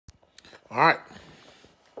All right.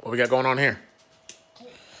 What we got going on here?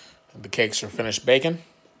 The cakes are finished baking.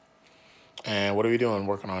 And what are we doing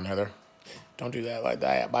working on, Heather? Don't do that like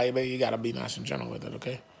that, baby. You got to be nice and gentle with it,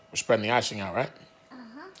 okay? We're spreading the icing out, right?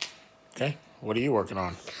 Uh-huh. Okay. What are you working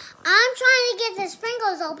on? I'm trying to get the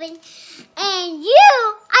sprinkles open, and you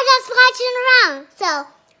are just flashing around. So,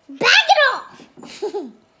 back it off. You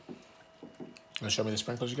want to show me the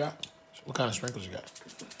sprinkles you got? What kind of sprinkles you got?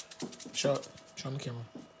 Show it. Show them the camera.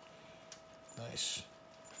 Nice.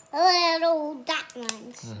 Little dot ones.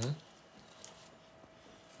 Mm-hmm.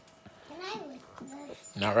 Can I lick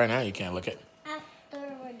this Not right now. You can't lick it. after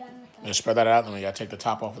we're done with Just spread that out, then we got to take the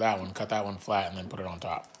top off of that one, cut that one flat, and then put it on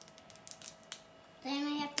top. Then I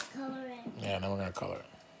have to color it. Yeah, then we're going to color it.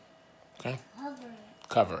 Okay? Cover it.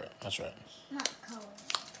 Cover it. That's right. Not color.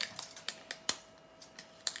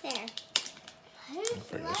 There.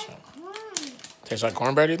 Figure this out. Corn. Tastes like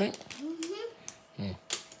cornbread, you think? Mm-hmm.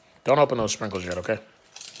 Don't open those sprinkles yet, okay?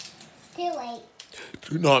 Too late.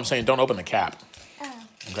 No, I'm saying don't open the cap, Oh.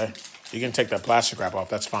 okay? You can take that plastic wrap off,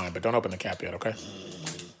 that's fine, but don't open the cap yet, okay?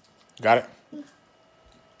 Got it?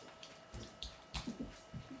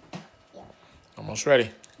 Yeah. Almost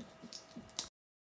ready.